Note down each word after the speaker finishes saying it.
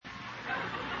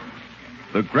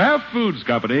The Kraft Foods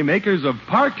Company, makers of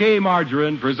Parquet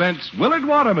Margarine, presents Willard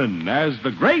Waterman as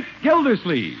the Great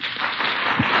Gildersleeve.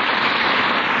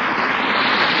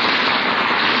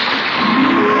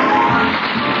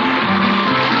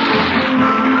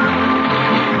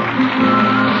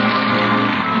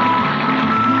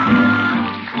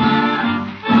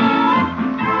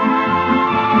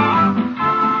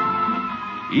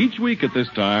 Each week at this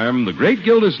time, The Great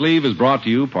Gildersleeve is brought to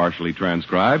you, partially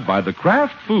transcribed, by the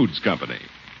Kraft Foods Company.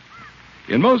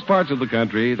 In most parts of the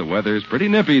country, the weather's pretty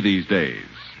nippy these days.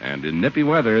 And in nippy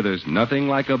weather, there's nothing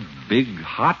like a big,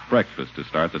 hot breakfast to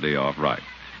start the day off right.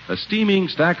 A steaming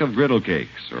stack of griddle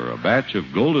cakes or a batch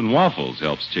of golden waffles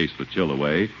helps chase the chill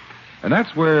away. And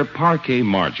that's where Parquet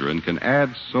Margarine can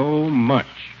add so much.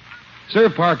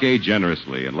 Serve Parquet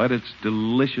generously and let its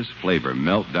delicious flavor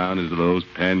melt down into those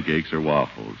pancakes or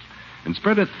waffles. And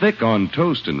spread it thick on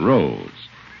toast and rolls.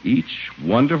 Each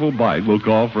wonderful bite will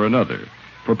call for another.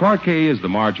 For Parquet is the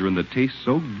margarine that tastes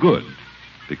so good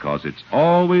because it's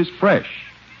always fresh.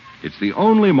 It's the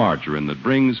only margarine that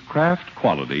brings Kraft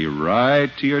quality right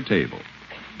to your table.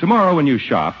 Tomorrow when you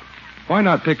shop, why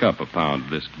not pick up a pound of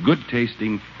this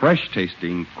good-tasting,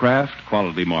 fresh-tasting Kraft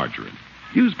quality margarine?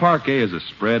 Use Parquet as a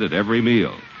spread at every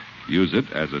meal. Use it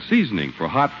as a seasoning for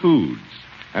hot foods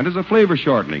and as a flavor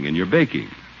shortening in your baking.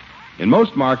 In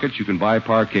most markets, you can buy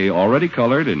Parquet already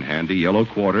colored in handy yellow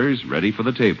quarters ready for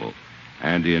the table.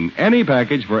 And in any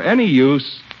package for any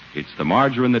use, it's the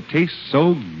margarine that tastes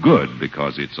so good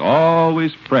because it's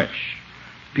always fresh.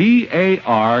 Parkay.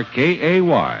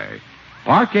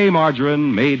 Parquet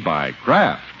Margarine made by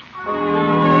Kraft.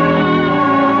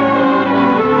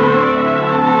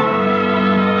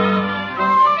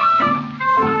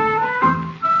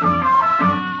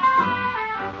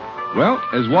 Well,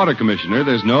 as water commissioner,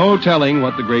 there's no telling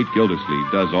what the great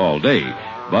Gildersleeve does all day.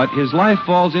 But his life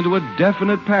falls into a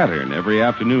definite pattern every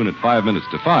afternoon at 5 minutes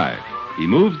to 5. He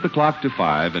moves the clock to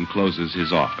 5 and closes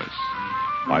his office.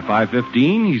 By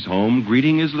 5:15, he's home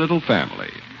greeting his little family.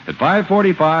 At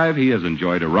 5:45, he has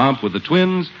enjoyed a romp with the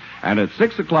twins. And at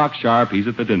 6 o'clock sharp, he's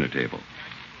at the dinner table.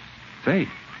 Say,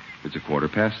 it's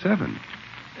 7:15.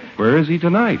 Where is he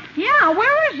tonight? Yeah,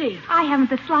 where is he? I haven't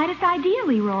the slightest idea,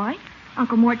 Leroy.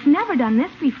 Uncle Mort's never done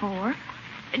this before.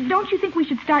 Don't you think we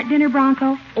should start dinner,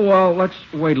 Bronco? Well, let's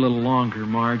wait a little longer,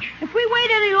 Marge. If we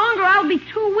wait any longer, I'll be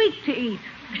too weak to eat.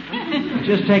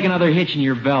 Just take another hitch in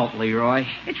your belt, Leroy.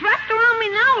 It's wrapped around me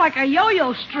now like a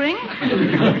yo-yo string.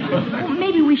 Well,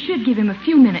 maybe we should give him a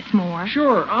few minutes more.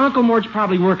 Sure. Uncle Mort's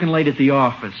probably working late at the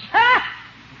office.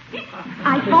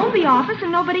 I phoned the office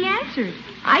and nobody answered.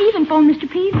 I even phoned Mr.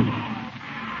 Peavy.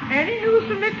 Any news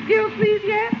from Mr. Gildersleeve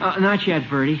yet? Not yet,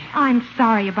 Bertie. I'm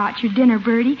sorry about your dinner,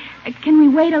 Bertie. Can we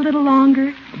wait a little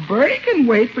longer? Bertie can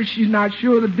wait, but she's not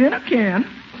sure the dinner can.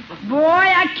 Boy,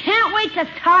 I can't wait to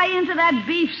tie into that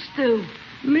beef stew.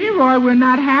 Leroy, we're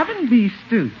not having beef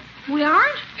stew. We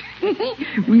aren't?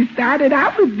 We started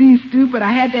out with beef stew, but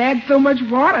I had to add so much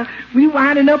water, we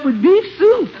winding up with beef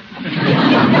soup.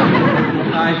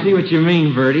 I see what you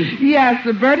mean, Bertie. Yes,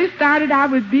 Bertie started out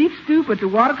with beef stew, but the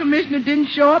water commissioner didn't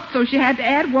show up, so she had to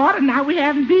add water. Now we're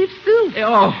having beef stew.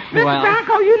 Oh, Mr. well.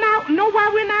 Bronco, you know why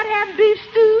we're not having beef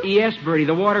stew? Yes, Bertie,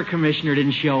 the water commissioner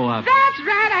didn't show up. That's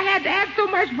right. I had to add so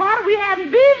much water, we're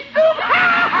having beef stew.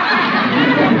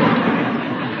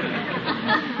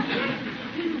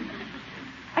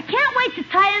 I can't wait to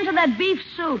tie into that beef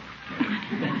soup.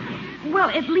 Well,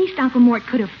 at least Uncle Mort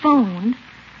could have phoned.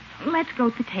 Let's go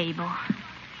to the table.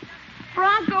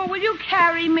 Bronco, will you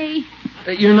carry me?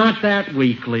 You're not that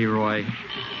weak, Leroy.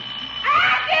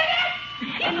 I did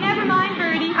it! Never mind,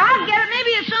 Bertie. I'll get it.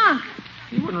 Maybe it's Unc.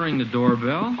 You wouldn't ring the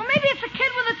doorbell. Well, maybe it's a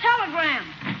kid with a telegram.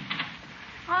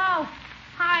 Oh,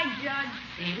 hi, Judge.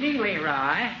 Evening,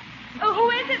 Leroy. Oh, who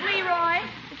is it, Leroy?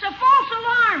 It's a false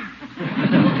alarm.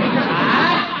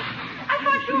 I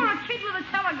thought you were a kid with a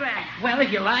telegram. Well, if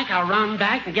you like, I'll run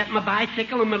back and get my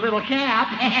bicycle and my little cap.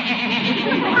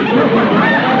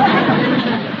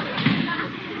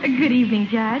 Good evening,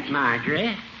 Judge.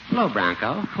 Marjorie. Hello,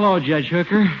 Bronco. Hello, Judge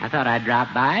Hooker. I thought I'd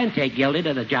drop by and take Gildy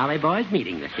to the Jolly Boys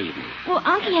meeting this evening. Well,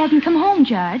 Unky hasn't come home,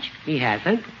 Judge. He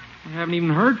hasn't. I haven't even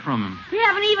heard from him. We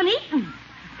haven't even eaten.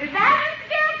 Is that Mr.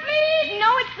 Gildersleeve?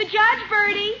 No, it's the judge,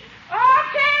 Bertie.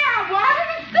 Okay, I'll water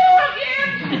the stew again.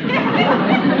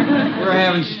 We're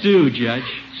having stew, Judge.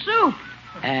 Soup.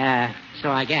 So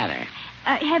I gather.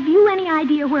 Have you any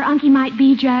idea where Unky might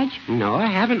be, Judge? No, I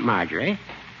haven't, Marjorie.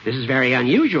 This is very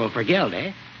unusual for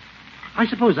Gildy. I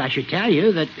suppose I should tell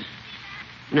you that...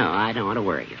 No, I don't want to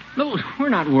worry you. No, we're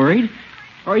not worried.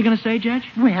 What are you going to say, Judge?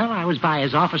 Well, I was by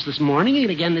his office this morning and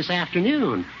again this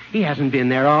afternoon. He hasn't been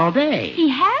there all day. He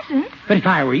hasn't? But if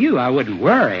I were you, I wouldn't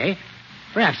worry.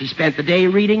 Perhaps he spent the day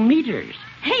reading meters.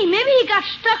 Hey, maybe he got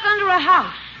stuck under a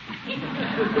house.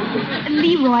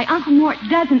 Leroy, Uncle Mort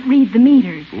doesn't read the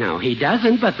meters. No, he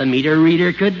doesn't, but the meter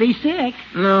reader could be sick.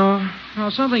 No,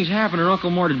 something's happened or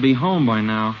Uncle Mort would be home by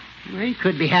now. He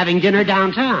could be having dinner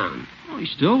downtown. Well, he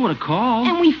still would have called.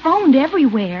 And we phoned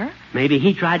everywhere. Maybe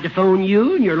he tried to phone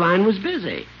you and your line was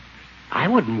busy. I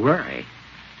wouldn't worry.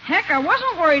 Heck, I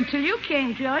wasn't worried till you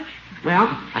came, Judge. Well,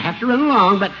 I have to run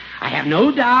along, but I have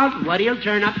no doubt what he'll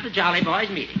turn up at the Jolly Boys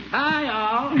meeting. Bye,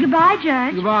 all. Goodbye,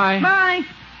 Judge. Goodbye. Bye.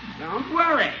 Don't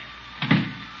worry.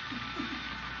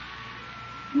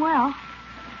 Well,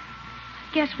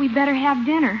 guess we better have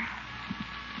dinner.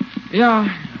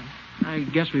 Yeah, I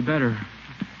guess we better.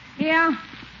 Yeah.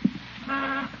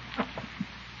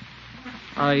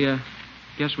 I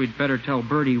guess we'd better tell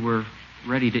Bertie we're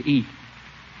ready to eat.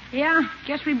 Yeah,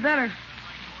 guess we better.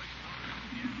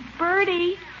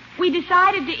 Bertie, we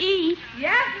decided to eat.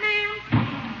 Yes, ma'am.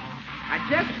 I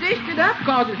just dished it up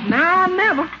because it's now or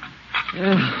never.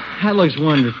 That looks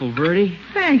wonderful, Bertie.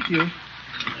 Thank you.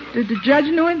 Did the judge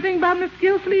know anything about Miss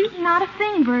Gildersleeve? Not a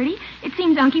thing, Bertie. It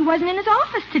seems Unky wasn't in his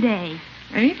office today.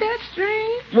 Ain't that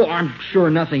strange? Well, I'm sure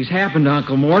nothing's happened to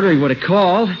Uncle Mort or he would have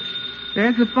called.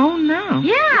 There's the phone now.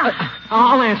 Yeah.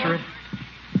 I'll answer it.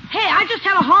 Hey, I just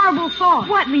had a horrible thought.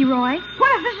 What, Leroy?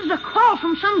 What if this is a call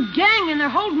from some gang and they're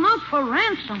holding Unc for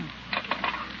ransom?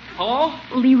 Oh?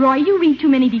 Leroy, you read too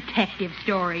many detective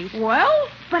stories. Well?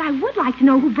 But I would like to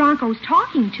know who Bronco's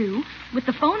talking to. With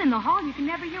the phone in the hall, you can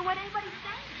never hear what anybody's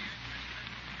saying.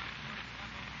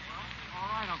 All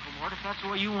right, Uncle Mort, if that's the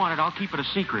way you want it, I'll keep it a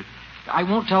secret. I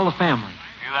won't tell the family.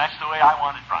 Yeah, that's the way I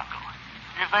want it, Bronco.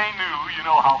 If they knew, you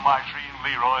know how Marjorie and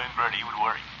Leroy and Bertie would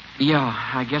worry. Yeah,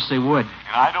 I guess they would.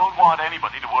 And I don't want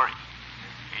anybody to worry.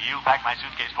 You pack my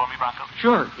suitcase for me, Bronco?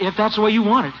 Sure, if that's the way you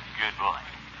want it. Good boy.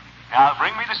 Now,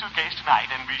 bring me the suitcase tonight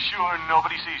and be sure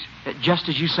nobody sees you. Just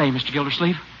as you say, Mr.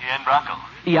 Gildersleeve. Yeah, and Bronco,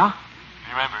 Yeah?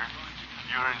 remember,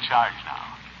 you're in charge now.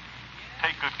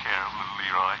 Take good care of little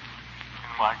Leroy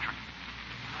and Marjorie.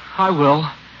 I will.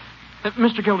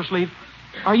 Mr. Gildersleeve,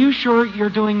 are you sure you're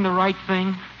doing the right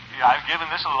thing? Yeah, I've given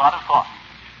this a lot of thought,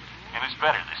 and it's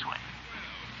better this way.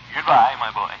 Goodbye,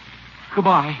 my boy.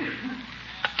 Goodbye.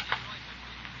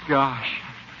 Gosh.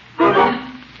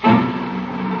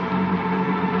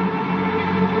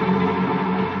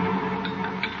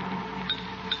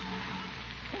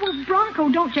 Well, Bronco,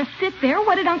 don't just sit there.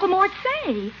 What did Uncle Mort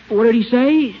say? What did he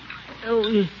say?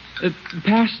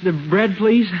 Pass the bread,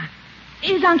 please.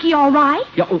 Is Unky all right?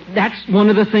 Yeah, that's one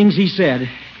of the things he said.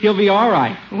 He'll be all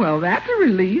right. Well, that's a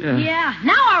relief. Yeah.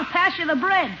 Now I'll pass you the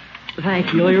bread.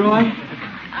 Thank you, Leroy.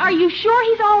 Are you sure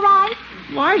he's all right?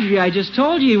 Marjorie, I just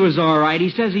told you he was all right. He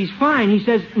says he's fine. He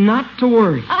says not to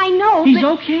worry. I know, He's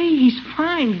but... okay. He's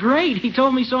fine. Great. He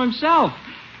told me so himself.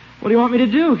 What do you want me to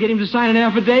do? Get him to sign an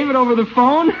affidavit over the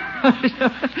phone?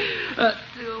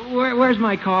 Where's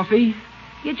my coffee?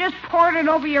 You just poured it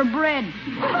over your bread.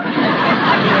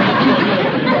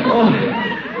 Oh,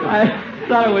 I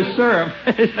thought it was syrup.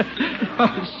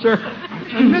 Syrup.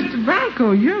 Mr.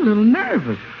 Bronco, you're a little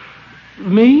nervous.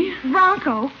 Me?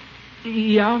 Bronco,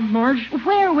 Yeah, Marge?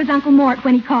 where was Uncle Mort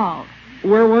when he called?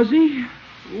 Where was he?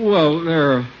 Well,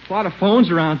 there are a lot of phones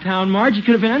around town, Marge. He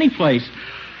could have been any place.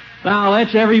 Now,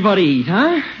 let's everybody eat,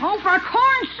 huh? Oh, for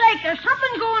corn's sake, there's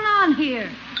something going on here.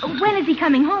 When is he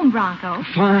coming home, Bronco?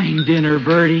 Fine dinner,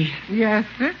 Bertie. Yes,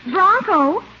 sir.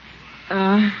 Bronco,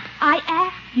 Uh, I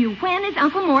asked you, when is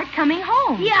Uncle Mort coming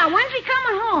home? Yeah, when's he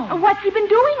coming home? What's he been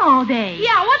doing all day?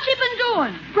 Yeah, what's he been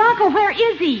doing? Bronco, where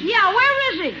is he? Yeah,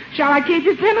 where is he? Shall I keep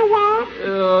his dinner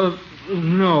warm?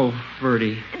 no,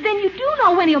 Bertie. Then you do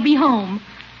know when he'll be home.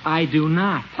 I do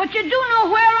not. But you do know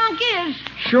where Unc is.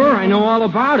 Sure, I know all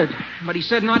about it. But he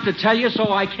said not to tell you,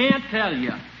 so I can't tell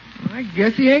you. I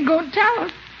guess he ain't going to tell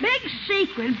us. Big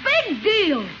secret, big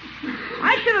deal.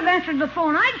 I should have answered the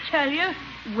phone, I'd tell you.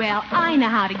 Well, I know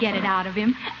how to get it out of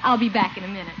him. I'll be back in a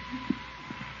minute.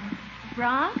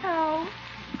 Bronco.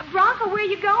 Bronco, where are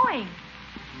you going?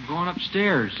 I'm going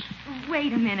upstairs.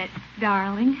 Wait a minute,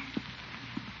 darling.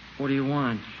 What do you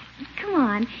want? Come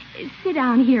on. Sit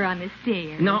down here on the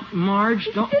stairs. No, Marge,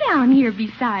 don't... Sit down here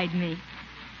beside me.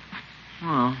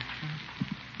 Oh,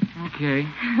 okay.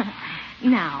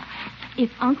 Now, if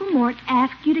Uncle Mort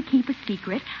asked you to keep a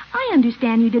secret, I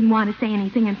understand you didn't want to say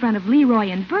anything in front of Leroy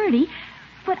and Bertie,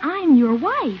 but I'm your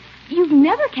wife. You've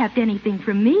never kept anything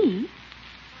from me.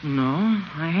 No,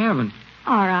 I haven't.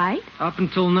 All right. Up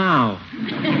until now. Do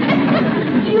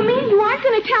you mean you aren't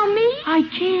going to tell me? I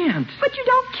can't. But you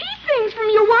don't keep things from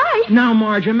your wife. Now,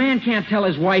 Marge, a man can't tell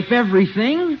his wife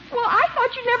everything. Well, I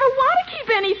thought you'd never want to keep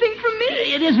anything from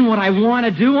me. It isn't what I want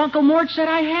to do. Uncle Mort said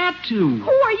I had to.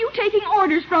 Who are you taking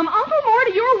orders from, Uncle Mort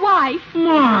or your wife?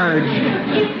 Marge.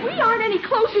 If we aren't any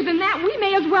closer than that, we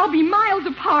may as well be miles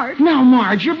apart. Now,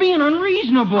 Marge, you're being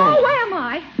unreasonable. Oh, am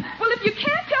I? Well, if you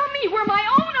can't tell me where my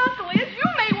own uncle is, you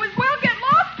may as well get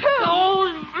lost, too. Oh,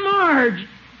 Marge.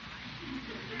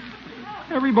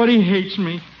 Everybody hates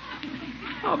me.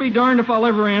 I'll be darned if I'll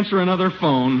ever answer another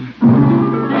phone.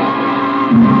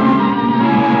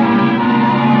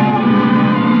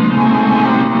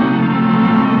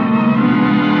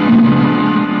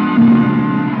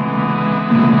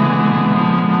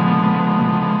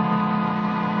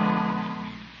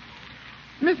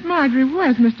 Miss Marjorie,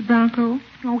 where's Mr. Bronco?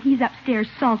 Oh, he's upstairs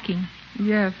sulking.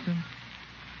 Yes, sir.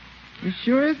 It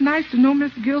sure is nice to know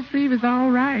Mr. Gildersleeve is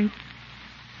all right.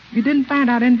 You didn't find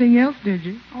out anything else, did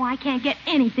you? Oh, I can't get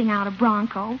anything out of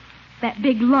Bronco. That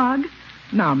big lug.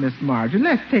 Now, Miss Marjorie,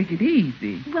 let's take it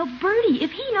easy. Well, Bertie,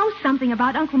 if he knows something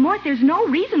about Uncle Mort, there's no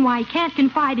reason why he can't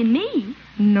confide in me.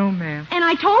 No, ma'am. And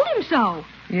I told him so.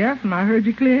 Yes, and I heard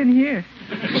you clear in here.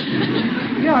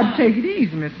 You ought to take it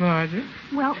easy, Miss Marjorie.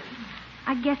 Well,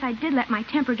 I guess I did let my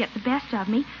temper get the best of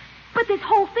me. But this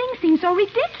whole thing seems so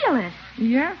ridiculous.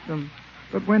 Yes,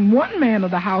 but when one man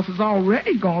of the house is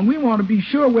already gone, we want to be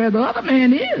sure where the other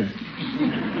man is.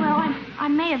 Well, I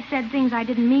may have said things I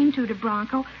didn't mean to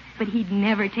Bronco, but he'd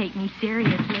never take me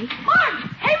seriously. Marge!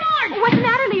 Hey, Marge! What's the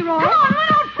matter, Leroy? Come on, run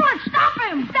out front. Stop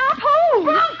him. Stop who?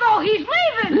 Bronco, he's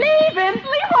leaving. Leaving?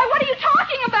 Leroy, what are you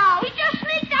talking about? He just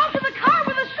sneaked out to the car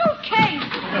with a suitcase.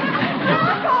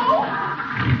 Bronco!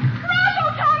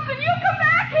 Bronco Thompson, you come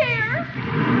back here!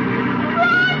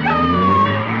 Bronco!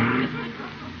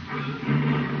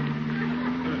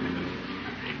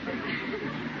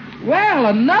 Well,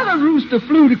 another rooster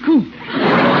flew the coop.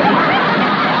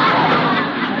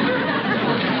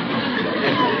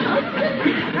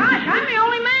 Gosh, I'm the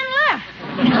only man left.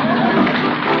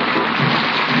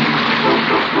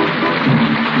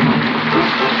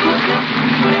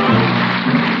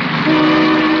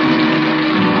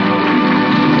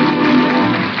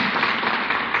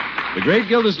 The great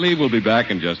Gildersleeve will be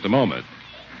back in just a moment.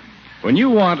 When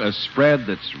you want a spread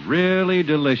that's really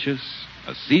delicious,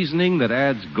 a seasoning that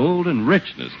adds golden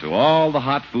richness to all the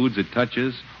hot foods it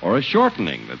touches, or a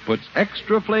shortening that puts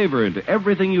extra flavor into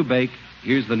everything you bake,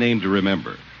 here's the name to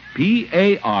remember.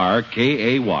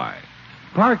 Parkay.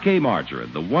 Parkay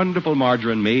margarine, the wonderful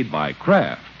margarine made by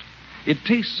Kraft. It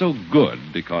tastes so good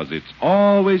because it's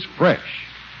always fresh.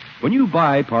 When you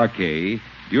buy Parkay,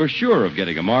 you're sure of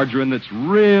getting a margarine that's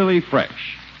really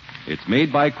fresh. It's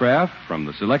made by Kraft from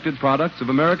the selected products of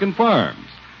American farms,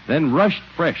 then rushed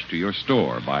fresh to your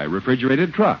store by a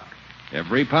refrigerated truck.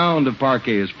 Every pound of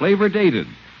Parkay is flavor dated,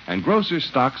 and grocers'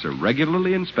 stocks are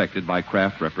regularly inspected by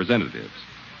Kraft representatives.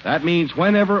 That means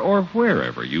whenever or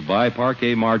wherever you buy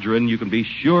Parkay margarine, you can be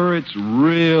sure it's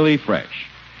really fresh.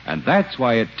 And that's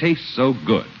why it tastes so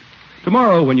good.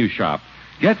 Tomorrow when you shop,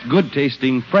 get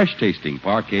good-tasting, fresh-tasting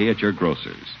Parkay at your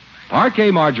grocers.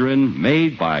 Parkay margarine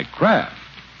made by Kraft.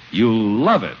 You'll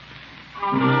love it.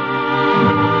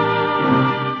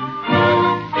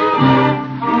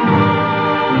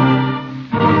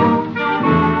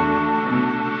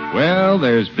 Well,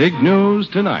 there's big news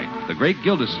tonight. The great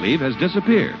Gildersleeve has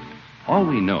disappeared. All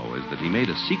we know is that he made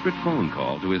a secret phone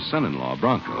call to his son-in-law,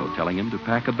 Bronco, telling him to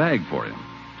pack a bag for him.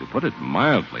 To put it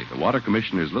mildly, the water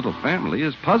commissioner's little family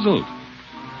is puzzled.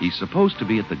 He's supposed to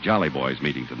be at the Jolly Boys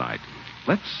meeting tonight.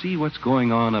 Let's see what's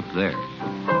going on up there.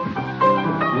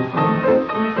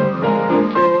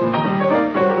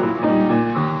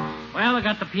 Well, I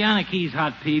got the piano keys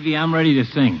hot, Peavy. I'm ready to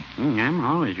sing. I'm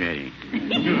always ready.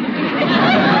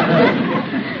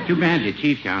 Too bad the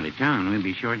chief's out of town. We'll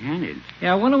be short-handed.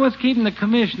 Yeah, I wonder what's keeping the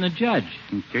commissioner judge.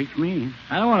 Search me.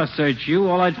 I don't want to search you.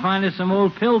 All I'd find is some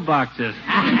old pill boxes.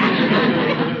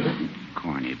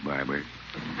 Corny barber.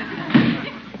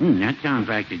 That sounds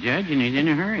like the judge, and he's in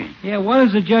a hurry. Yeah, what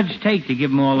does the judge take to give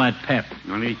him all that pep?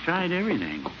 Well, he tried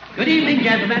everything. Good evening,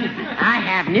 gentlemen. I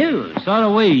have news. So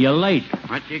do we. You're late.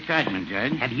 What's the excitement,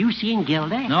 Judge? Have you seen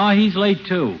Gildy? No, he's late,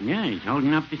 too. Yeah, he's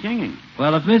holding up the singing.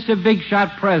 Well, if Mr. Big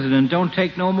Shot President don't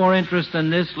take no more interest in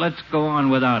this, let's go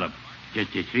on without him.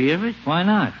 Just the three of us? Why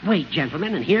not? Wait,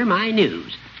 gentlemen, and hear my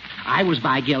news. I was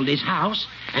by Gildy's house,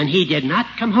 and he did not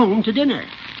come home to dinner.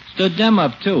 Stood them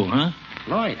up, too, huh?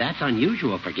 Lloyd, that's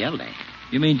unusual for Gildy.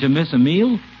 You mean to miss a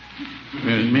meal?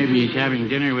 Well, maybe he's having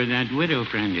dinner with that widow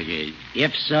friend of his.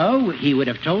 If so, he would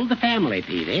have told the family,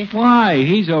 Peavy. Why?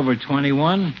 He's over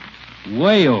 21.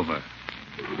 Way over.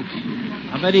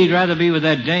 bet he'd rather be with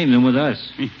that dame than with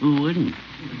us. Who wouldn't?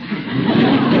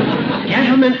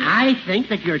 Gentlemen, I think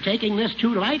that you're taking this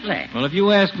too lightly. Well, if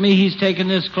you ask me, he's taking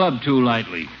this club too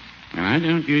lightly. Well, I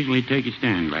don't usually take a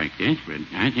stand like this, but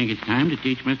I think it's time to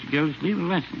teach Mr. Gildersleeve a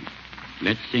lesson.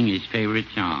 Let's sing his favorite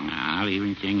song. I'll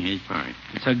even sing his part.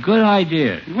 It's a good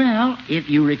idea. Well, if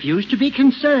you refuse to be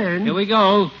concerned... Here we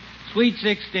go. Sweet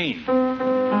 16.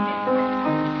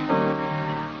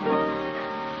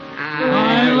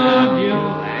 I love you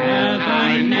as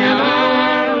I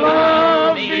never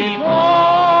loved before.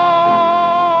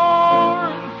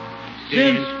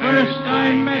 Since first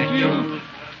I met you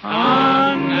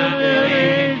on the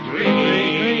village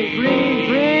green.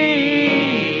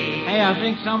 Hey, I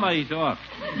think somebody's off.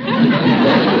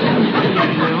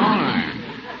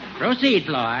 Proceed,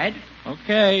 Floyd.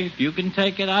 Okay, if you can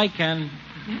take it, I can.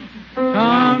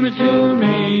 Come to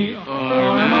me, or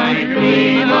my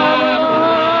dream of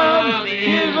love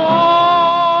is all.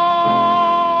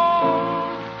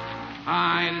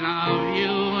 I love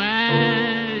you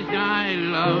as I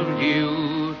loved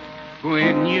you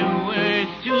when you were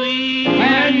sweet.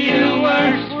 When you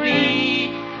were sweet,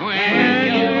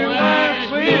 When you were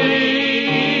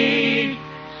sweet.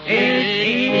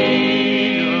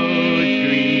 16, oh,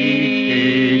 sweet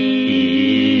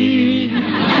 16.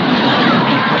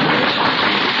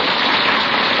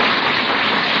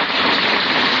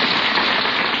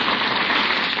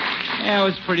 That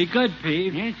was pretty good,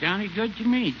 Peeve. Yeah, it sounded good to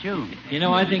me, too. You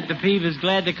know, I think the Peeve is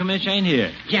glad the commish ain't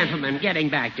here. Gentlemen, getting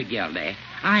back to Gildy,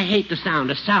 I hate to sound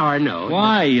a sour note.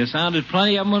 Why? You sounded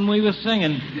plenty of them when we were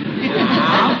singing.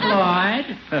 Now, Floyd,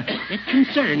 it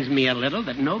concerns me a little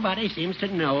that nobody seems to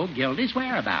know Gildy's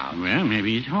whereabouts. Well,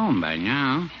 maybe he's home by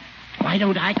now. Why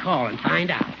don't I call and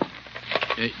find out?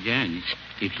 Dad,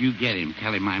 if you get him,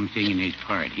 tell him I'm singing his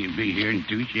part. He'll be here in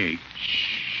 2 shakes.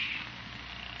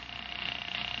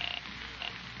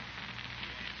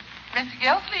 Mr.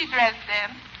 Gildersleeve's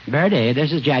resident. Birdie,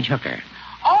 this is Judge Hooker.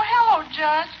 Oh, hello,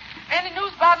 Judge. Any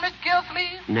news about Mr.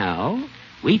 Gildersleeve? No?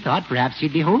 We thought perhaps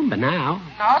he'd be home by now.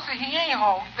 No, sir, he ain't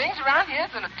home. Things around here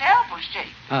is in a terrible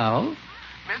shape. Oh?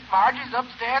 Miss Margie's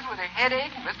upstairs with a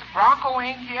headache, and Mr. Bronco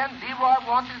ain't here, and Leroy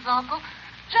wants his uncle.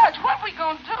 Judge, what are we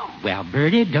going to do? Well,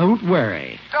 Birdie, don't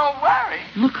worry. Don't worry.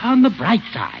 Look on the bright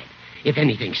side. If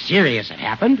anything serious had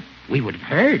happened, we would have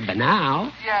heard by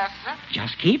now. Yes, sir.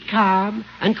 Just keep calm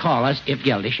and call us if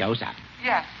Gildy shows up.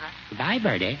 Yes, sir. Goodbye,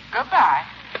 Birdie. Goodbye.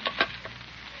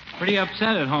 Pretty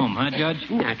upset at home, huh, Judge?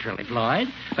 Naturally,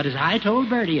 Floyd. But as I told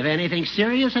Birdie, if anything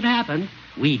serious had happened,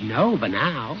 we'd know by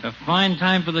now. It's a fine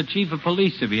time for the chief of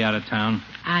police to be out of town.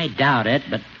 I doubt it,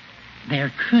 but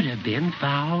there could have been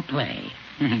foul play.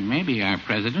 Maybe our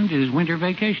president is winter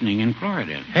vacationing in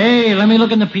Florida. Hey, let me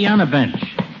look in the piano bench.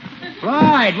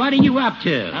 Floyd, what are you up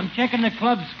to? I'm checking the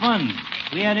club's funds.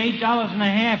 We had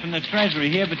 $8.50 in the treasury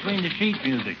here between the sheet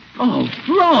music. Oh,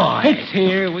 Floyd! It's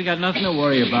here. We got nothing to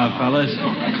worry about, fellas.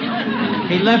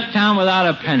 He left town without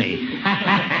a penny.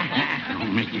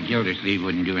 Mr. Gildersleeve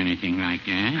wouldn't do anything like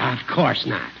that. Of course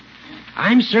not.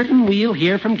 I'm certain we'll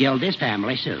hear from Gildy's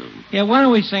family soon. Yeah, why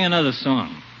don't we sing another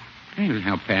song? It'll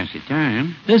help pass the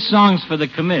time. This song's for the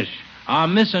commish, our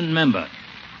missing member.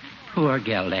 Poor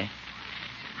Gildy.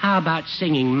 How about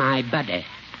singing My Buddy?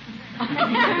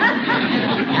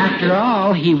 After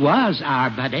all, he was our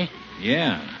buddy.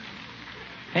 Yeah.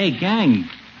 Hey, gang,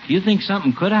 do you think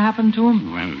something could have happened to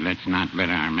him? Well, let's not let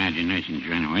our imaginations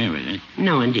run away with it.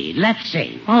 No, indeed. Let's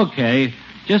sing. Okay.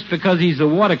 Just because he's the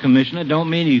water commissioner don't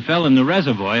mean he fell in the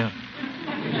reservoir.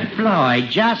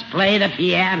 Floyd, just play the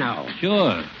piano.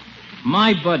 Sure.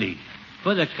 My buddy,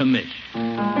 for the commish.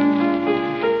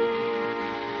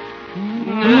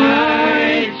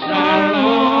 Nights are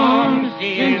long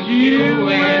since you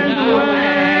went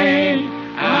away.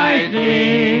 I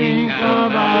think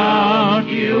about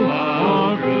you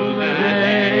all through the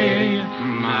day.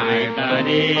 My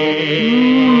buddy,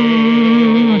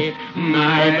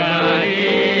 my buddy.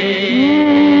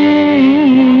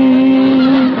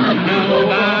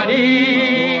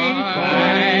 Nobody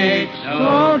quite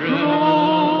so true.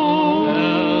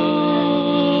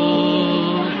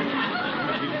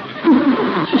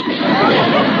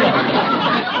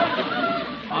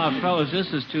 Oh, fellas,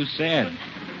 this is too sad.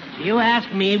 You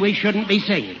ask me, we shouldn't be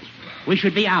singing. We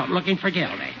should be out looking for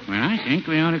Gildy. Well, I think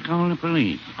we ought to call the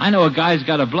police. I know a guy's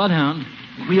got a bloodhound.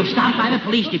 We'll stop by the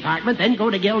police department, then go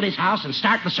to Gildy's house and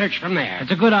start the search from there.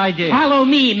 It's a good idea. Follow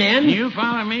me, men. You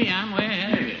follow me, I'm way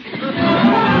ahead of you.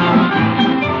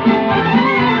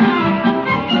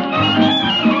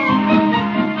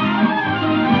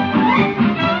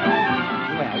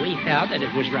 Well, we felt that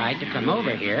it was right to come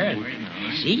over here and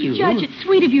see you. Judge, it's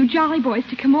sweet of you jolly boys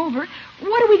to come over.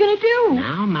 What are we going to do?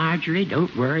 Now, Marjorie,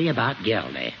 don't worry about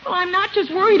Gildy. Well, I'm not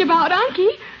just worried about Unky.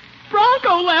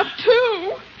 Bronco left,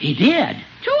 too. He did.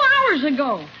 2 hours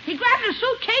ago. He grabbed a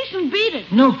suitcase and beat it.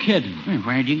 No kidding. Well,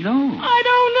 where'd he go? I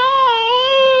don't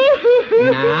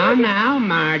know. Now,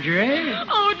 Marjorie.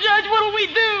 Oh, Judge, what'll we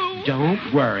do?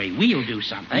 Don't worry. We'll do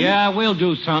something. Yeah, we'll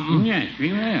do something. Yes,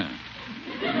 we will.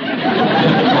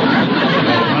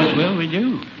 What will we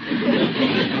do?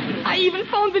 I even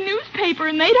phoned the newspaper,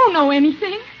 and they don't know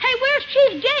anything. Hey, where's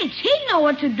Chief Gates? He'd know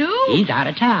what to do. He's out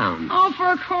of town. Oh,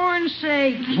 for corn's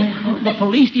sake. Well, the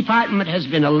police department has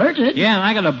been alerted. Yeah, and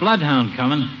I got a bloodhound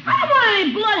coming. I don't want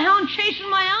any bloodhound chasing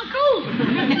my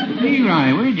uncle.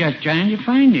 Leroy, we're just trying to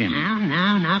find him.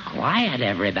 Now, quiet,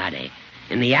 everybody.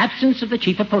 In the absence of the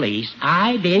chief of police,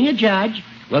 I, being a judge,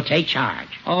 will take charge.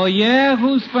 Oh, yeah?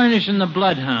 Who's furnishing the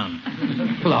bloodhound?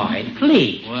 Floyd,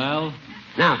 please. Well,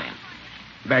 Now then,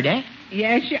 Burdette,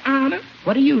 Yes, Your Honor.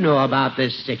 what do you know about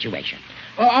this situation?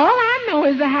 Well, all I know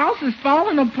is the house is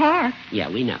falling apart. Yeah,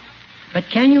 we know. But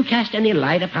can you cast any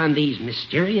light upon these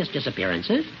mysterious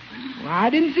disappearances? Well, I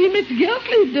didn't see Mr.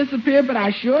 Gildersleeve disappear, but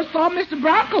I sure saw Mr.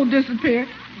 Bronco disappear.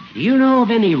 Do you know of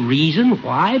any reason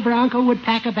why Bronco would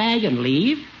pack a bag and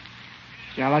leave?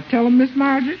 Shall I tell him, Miss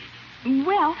Marjorie?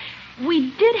 Well,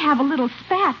 we did have a little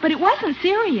spat, but it wasn't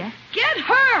serious. Get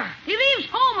her. He leaves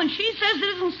home and she says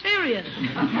it isn't serious.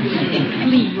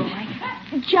 Leroy.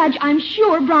 Judge, I'm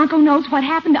sure Bronco knows what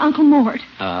happened to Uncle Mort.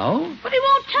 Oh? But he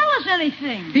won't tell us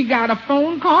anything. He got a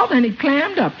phone call and he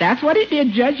clammed up. That's what he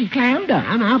did, Judge. He clammed up.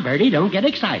 Now, Bertie, don't get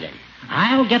excited.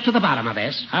 I'll get to the bottom of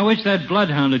this. I wish that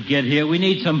bloodhound would get here. We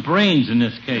need some brains in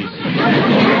this case.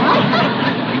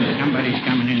 Somebody's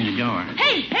coming in the door.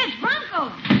 Hey, it's Bronco.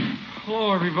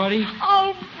 Hello, everybody.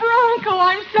 Oh, Bronco,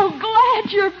 I'm so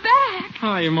glad you're back.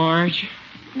 Hi, Marge.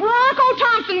 Bronco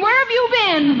Thompson, where have you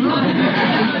been?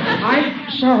 I'm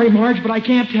sorry, Marge, but I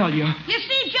can't tell you. You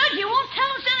see, Judge, he won't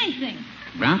tell us anything.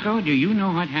 Bronco, do you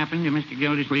know what happened to Mr.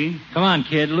 Gildersleeve? Come on,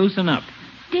 kid, loosen up.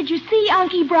 Did you see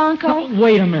Unky Bronco? Oh,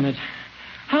 wait a minute.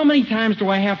 How many times do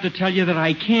I have to tell you that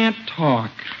I can't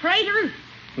talk? Traitor.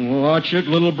 Watch it,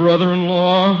 little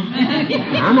brother-in-law.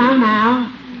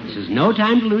 Now. This is no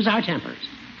time to lose our tempers.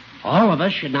 All of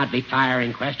us should not be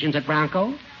firing questions at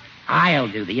Bronco. I'll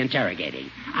do the interrogating.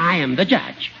 I am the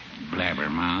judge.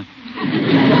 Blabbermouth.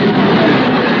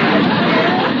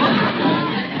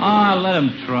 Let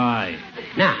him try.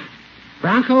 Now,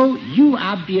 Bronco, you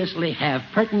obviously have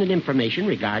pertinent information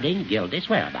regarding Gildy's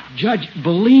whereabouts. Judge,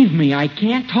 believe me, I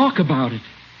can't talk about it.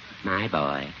 My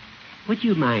boy, would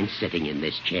you mind sitting in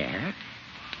this chair?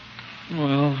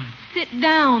 Well, Sit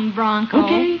down, Bronco.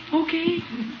 okay.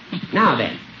 Now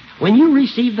then, when you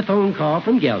received the phone call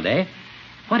from Gildy,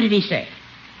 what did he say?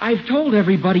 I've told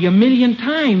everybody 1,000,000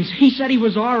 times. He said he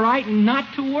was all right and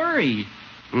not to worry.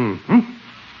 Mm-hmm.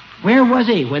 Where was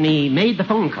he when he made the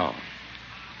phone call?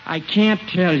 I can't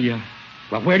tell you.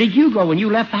 Well, where did you go when you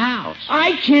left the house?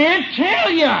 I can't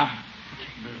tell you.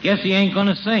 Guess he ain't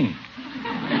gonna sing.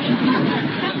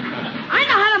 I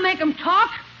know how to make him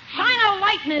talk. Shine a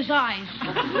light in his eyes.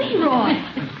 Leroy.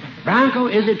 Bronco,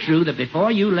 is it true that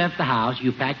before you left the house,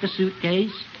 you packed a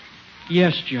suitcase?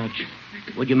 Yes, Judge.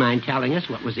 Would you mind telling us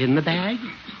what was in the bag?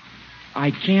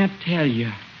 I can't tell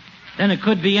you. Then it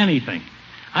could be anything.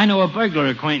 I know a burglar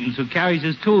acquaintance who carries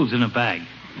his tools in a bag.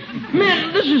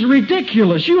 Man, this is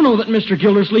ridiculous. You know that Mr.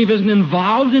 Gildersleeve isn't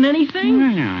involved in anything.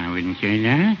 Well, no, I wouldn't say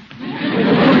that.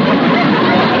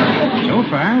 So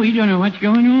far, we don't know what's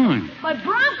going on. But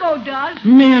Bronco does.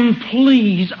 Men,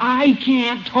 please, I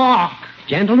can't talk.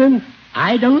 Gentlemen,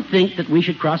 I don't think that we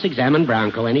should cross-examine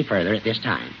Bronco any further at this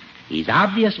time. He's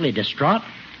obviously distraught,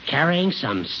 carrying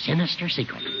some sinister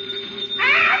secret.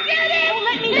 I'll get him! Oh,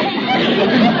 let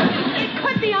me It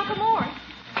could be Uncle Mort.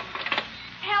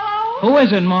 Hello? Who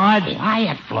is it, Marge?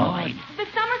 Quiet, Floyd. The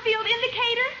Summerfield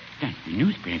Indicator? That's the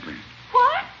newspaper.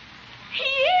 What? He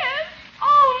is?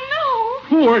 Oh,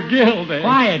 Poor Gildy.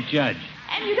 Quiet, Judge.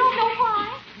 no. And you don't know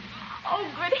why? Oh,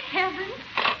 good heavens.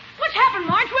 What's happened,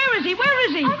 Marge? Where is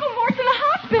he? Uncle Mort's in the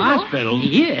hospital. Hospital?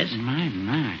 He is. My.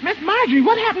 Miss Marjorie,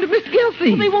 what happened to Mr.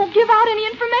 Gildersleeve? They won't give out any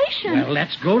information. Well,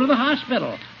 let's go to the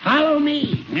hospital. Follow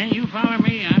me. Yeah, you follow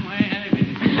me. I'm way ahead of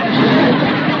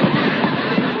you.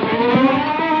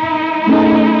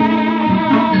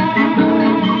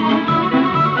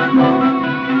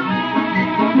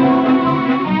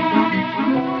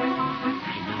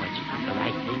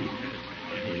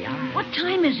 What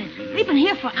time is it? We've been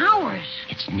here for hours.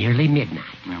 It's nearly midnight.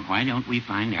 Well, why don't we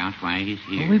find out why he's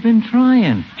here? We've been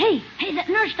trying. Hey, that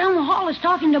nurse down the hall is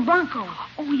talking to Bronco.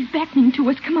 Oh, he's beckoning to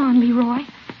us. Come on, Leroy.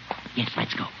 Yes,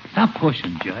 let's go. Stop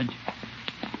pushing, Judge.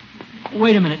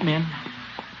 Wait a minute, men.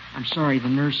 I'm sorry, the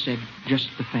nurse said just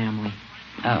the family.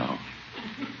 Oh.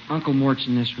 Uncle Mort's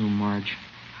in this room, Marge.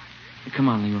 Come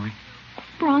on, Leroy.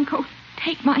 Bronco,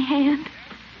 take my hand.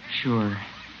 Sure.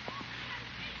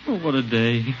 Oh, what a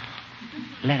day.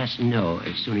 Let us know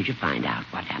as soon as you find out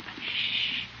what happened.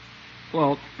 Shh.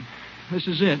 Well, this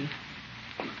is it.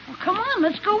 Well, come on,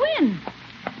 let's go in.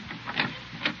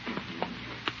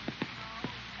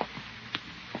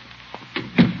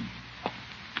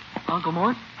 Uncle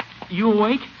Mort, you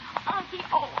awake? Unky,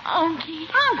 oh, Unky.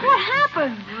 Unc, what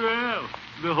happened? Well,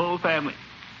 the whole family.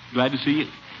 Glad to see you.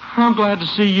 I'm glad to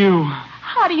see you.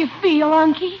 How do you feel,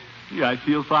 Unky? Yeah, I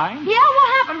feel fine. Yeah, what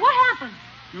happened? What happened?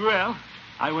 Well,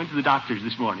 I went to the doctor's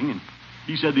this morning, and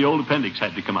he said the old appendix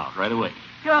had to come out right away.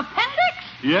 Your appendix?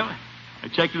 Yeah. I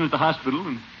checked in at the hospital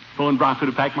and phoned Bronco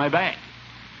to pack my bag.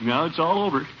 Now it's all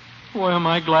over. Boy, am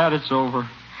I glad it's over.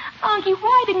 Unky,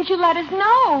 why didn't you let us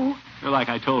know? Well, like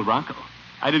I told Bronco,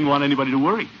 I didn't want anybody to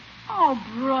worry. Oh,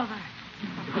 brother.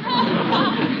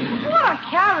 What a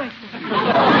character.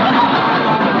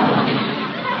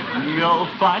 No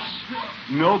fuss,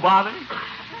 no bother,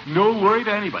 no worry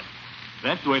to anybody.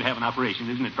 That's the way to have an operation,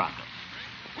 isn't it, Bronco?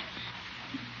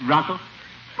 Bronco?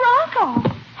 Bronco.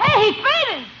 Hey, he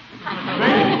fainted.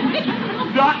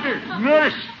 Doctor,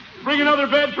 nurse, bring another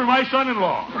bed for my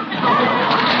son-in-law.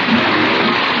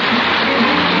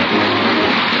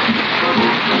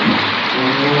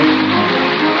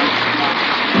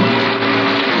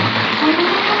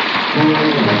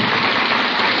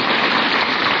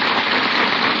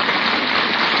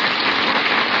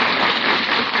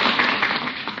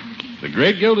 The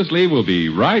Great Gildersleeve will be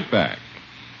right back.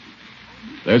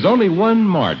 There's only one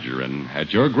margarine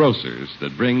at your grocer's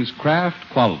that brings Kraft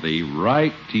quality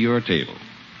right to your table.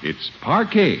 It's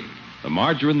Parquet, the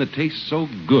margarine that tastes so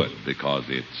good because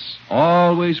it's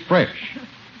always fresh.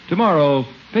 Tomorrow,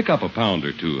 pick up a pound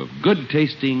or two of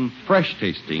good-tasting,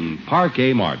 fresh-tasting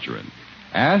Parquet margarine.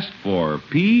 Ask for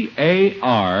Parkay.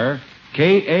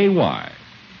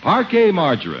 Parquet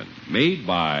margarine, made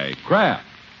by Kraft.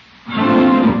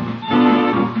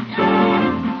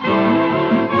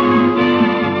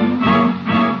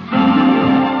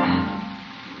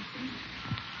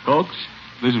 Folks,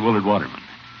 this is Willard Waterman.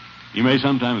 You may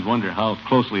sometimes wonder how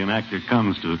closely an actor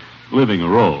comes to living a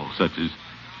role such as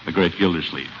the Great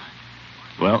Gildersleeve.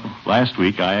 Well, last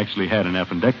week I actually had an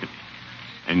appendectomy.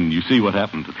 And you see what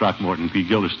happened to Throckmorton P.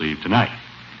 Gildersleeve tonight.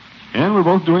 And we're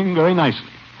both doing very nicely,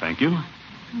 thank you.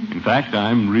 In fact,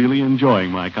 I'm really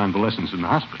enjoying my convalescence in the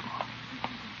hospital.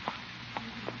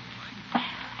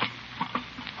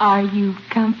 Are you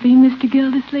comfy, Mr.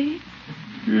 Gildersleeve?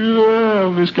 Yeah,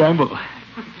 Miss Campbell.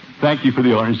 Thank you for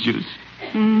the orange juice.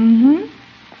 Mm-hmm.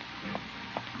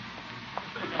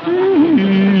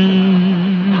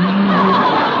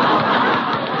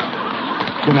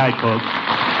 Good night, folks.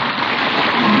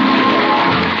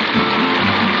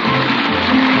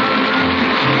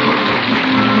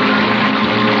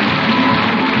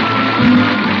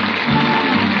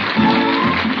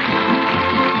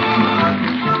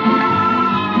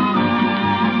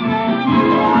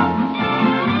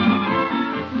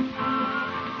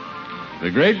 The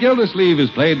Great Gildersleeve is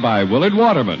played by Willard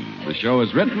Waterman. The show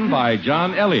is written by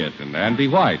John Elliott and Andy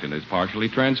White and is partially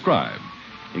transcribed.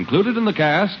 Included in the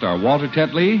cast are Walter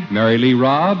Tetley, Mary Lee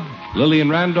Robb, Lillian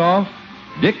Randolph,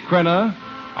 Dick Crenna,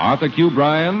 Arthur Q.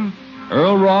 Bryan,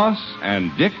 Earl Ross,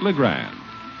 and Dick LeGrand.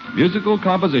 Musical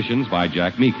compositions by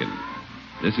Jack Meakin.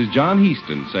 This is John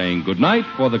Heaston saying goodnight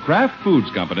for the Kraft Foods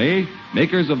Company,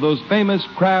 makers of those famous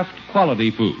Kraft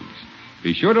quality foods.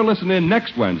 Be sure to listen in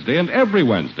next Wednesday and every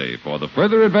Wednesday for the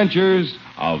further adventures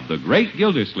of the Great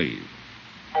Gildersleeve.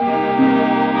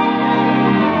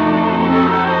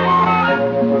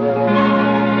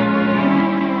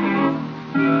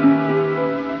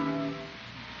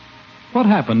 What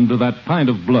happened to that pint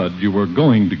of blood you were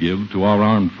going to give to our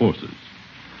armed forces?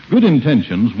 Good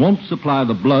intentions won't supply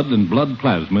the blood and blood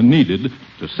plasma needed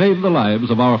to save the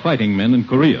lives of our fighting men in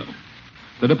Korea.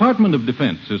 The Department of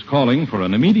Defense is calling for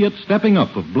an immediate stepping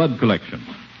up of blood collection.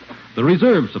 The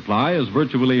reserve supply is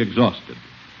virtually exhausted.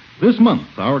 This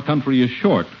month, our country is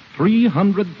short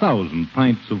 300,000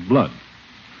 pints of blood.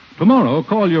 Tomorrow,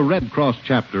 call your Red Cross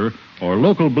chapter or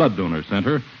local blood donor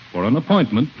center for an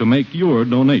appointment to make your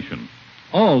donation.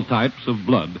 All types of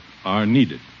blood are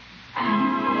needed.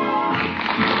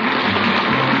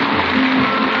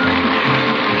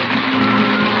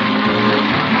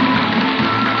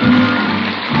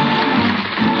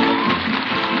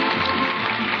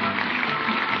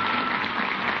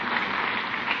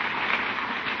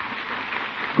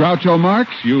 Groucho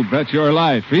Marx, you bet your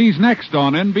life. He's next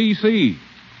on NBC.